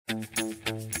Well,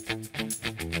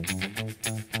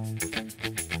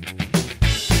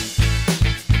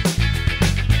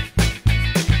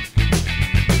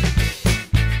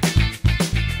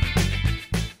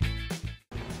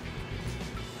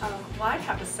 I'd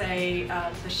have to say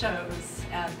the shows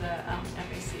at the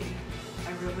FAC.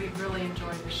 We really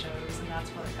enjoyed the shows, and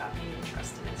that's what got me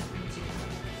interested in museum.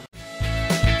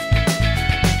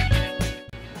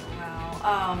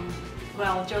 Wow.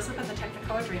 Well, Joseph and the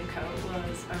Technicolor Dreamcoat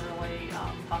was a really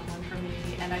fun one for me,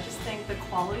 and I just think the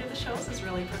quality of the shows is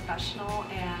really professional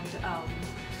and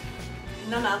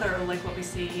none other like what we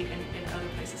see in other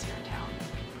places here in town.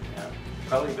 Yeah,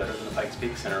 probably better than the Pikes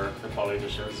Peak Center. The quality of the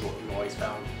shows is what we've always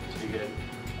found to be good.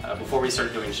 Before we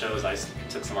started doing shows, I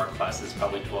took some art classes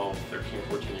probably 12, 13,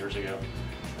 14 years ago.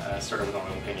 Started with an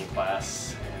oil painting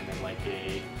class and then like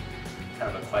a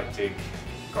kind of eclectic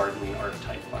garden art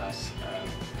type class.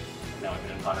 Now I've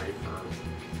been in pottery for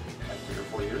like 3 or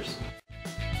 4 years.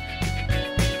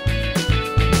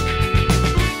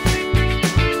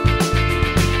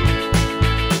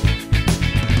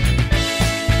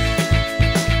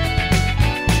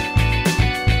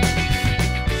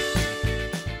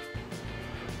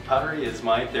 Pottery is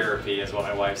my therapy, is what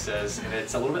my wife says, and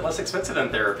it's a little bit less expensive than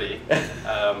therapy.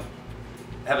 I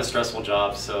have a stressful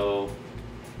job, so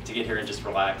to get here and just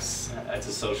relax, it's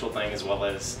a social thing as well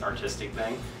as an artistic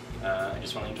thing. I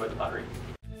just really enjoy the pottery.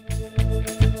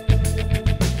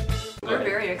 We're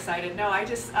very excited. No, I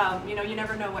just, you know, you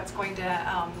never know what's going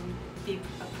to be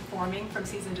performing from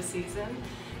season to season.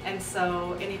 And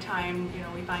so anytime, you know,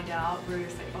 we find out, we're going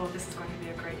to say, oh, this is going to be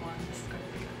a great one, this is going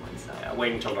to be a good one. So. Yeah,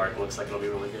 Wait Until Dark looks like it'll be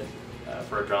really good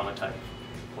for a drama type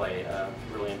play,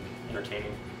 really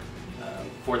entertaining.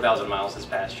 4,000 Miles this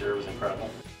past year was incredible.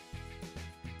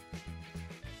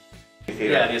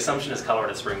 Yeah, the assumption is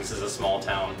Colorado Springs is a small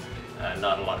town,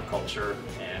 not a lot of culture,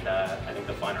 and I think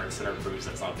the Fine Arts Center proves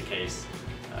that's not the case.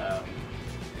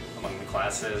 Among the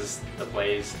classes, the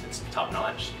plays, it's top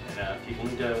notch, and people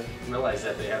need to realize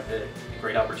that they have the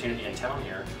great opportunity in town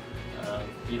here.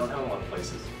 You don't have a lot of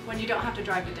places. When you don't have to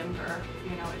drive to Denver,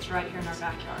 you know, it's right here in our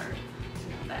backyard. You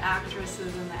know, the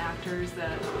actresses and the actors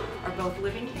that are both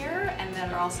living here and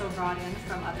that are also brought in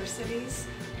from other cities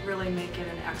really make it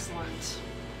an excellent,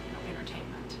 you know,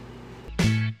 entertainment.